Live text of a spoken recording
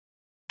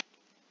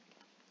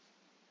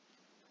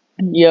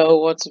Yo,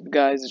 what's up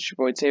guys, it's your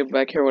boy Table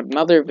back here with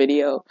another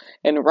video,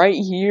 and right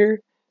here,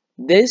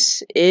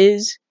 this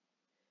is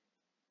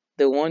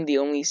the one, the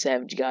only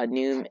Savage God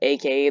Noom,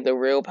 aka the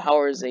real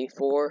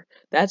TheRealPowerZay4.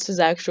 That's his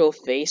actual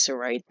face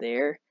right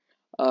there.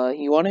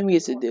 He wanted me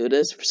to do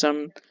this for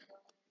some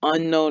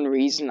unknown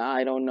reason.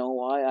 I don't know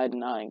why. I did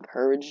not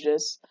encourage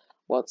this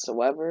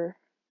whatsoever,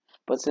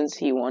 but since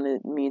he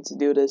wanted me to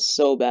do this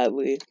so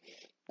badly,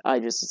 I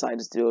just decided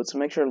to do it. So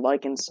make sure to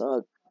like and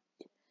sub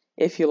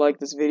if you like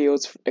this video.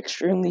 It's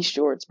extremely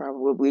short. It's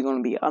probably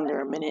going to be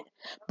under a minute.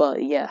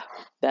 But yeah,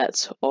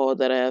 that's all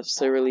that I have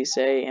to really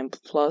say. And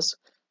plus,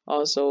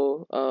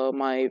 also,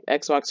 my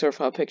Xbox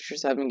profile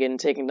pictures have been getting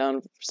taken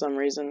down for some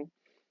reason.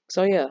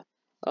 So yeah,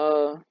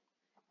 uh,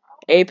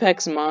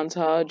 Apex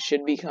montage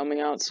should be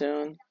coming out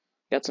soon.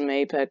 Got some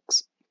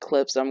Apex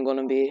clips I'm going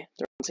to be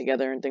throwing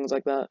together and things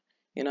like that,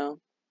 you know?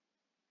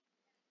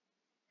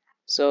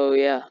 So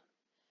yeah,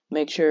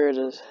 make sure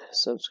to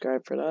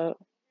subscribe for that.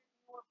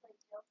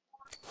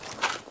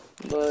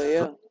 But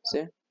yeah,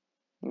 see?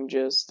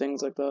 Just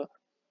things like that.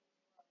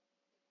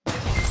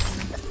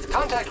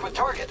 Contact with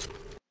target.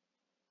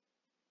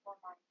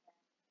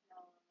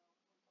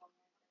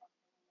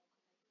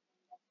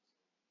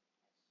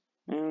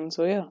 And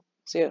so yeah,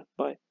 see ya,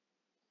 bye.